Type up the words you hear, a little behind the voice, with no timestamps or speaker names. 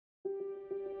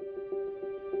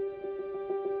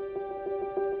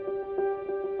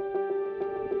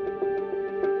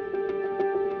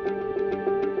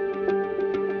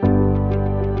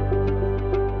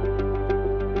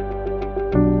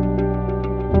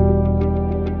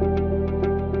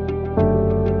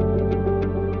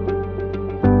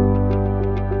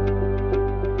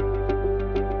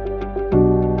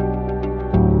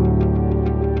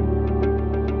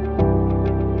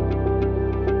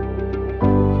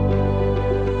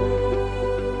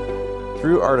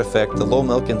Through ARTEFFECT, the Lowell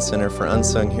Milken Center for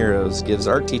Unsung Heroes gives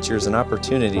art teachers an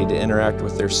opportunity to interact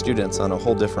with their students on a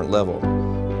whole different level.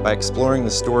 By exploring the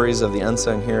stories of the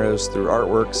unsung heroes through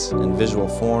artworks and visual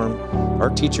form,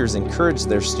 art teachers encourage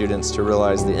their students to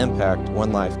realize the impact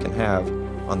one life can have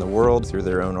on the world through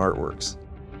their own artworks.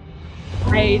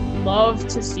 I love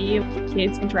to see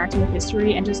kids interacting with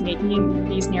history and just making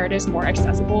these narratives more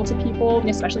accessible to people, and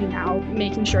especially now,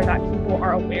 making sure that people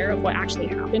are aware of what actually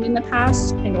happened in the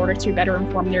past in order to better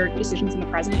inform their decisions in the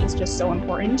present is just so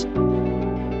important.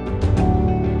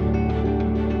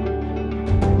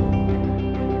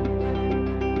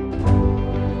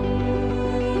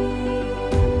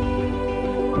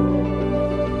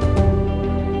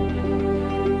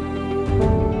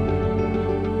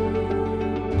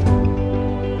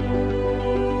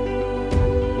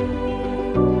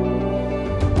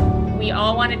 We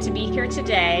all wanted to be here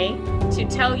today to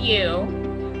tell you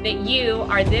that you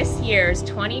are this year's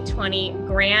 2020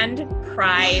 Grand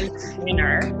Prize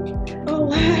winner. Oh,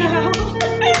 wow.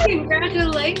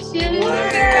 Congratulations.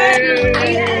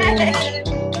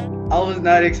 I was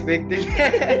not expecting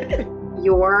that.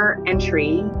 Your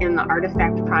entry in the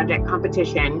ARTEFFECT project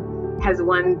competition has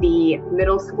won the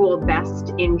Middle School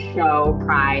Best in Show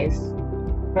prize.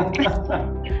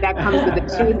 That comes with a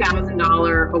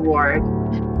 $2,000 award.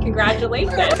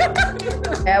 Congratulations.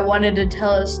 I wanted to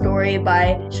tell a story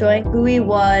by showing who he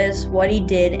was, what he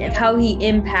did, and how he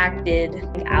impacted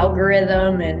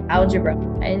algorithm and algebra.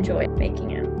 I enjoyed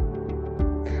making it.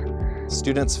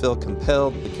 Students feel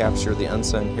compelled to capture the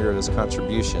unsung hero's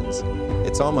contributions.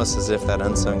 It's almost as if that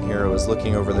unsung hero is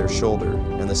looking over their shoulder,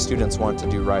 and the students want to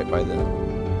do right by them.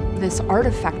 This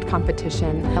ARTEFFECT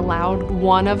competition allowed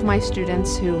one of my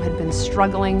students who had been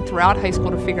struggling throughout high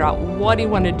school to figure out what he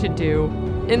wanted to do,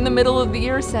 in the middle of the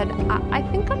year said, I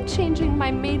think I'm changing my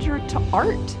major to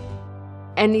art.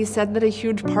 And he said that a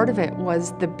huge part of it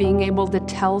was the being able to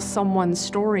tell someone's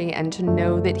story and to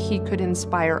know that he could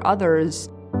inspire others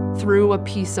through a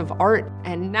piece of art.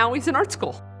 And now he's in art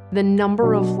school. The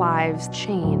number of lives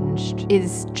changed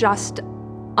is just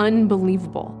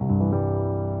unbelievable.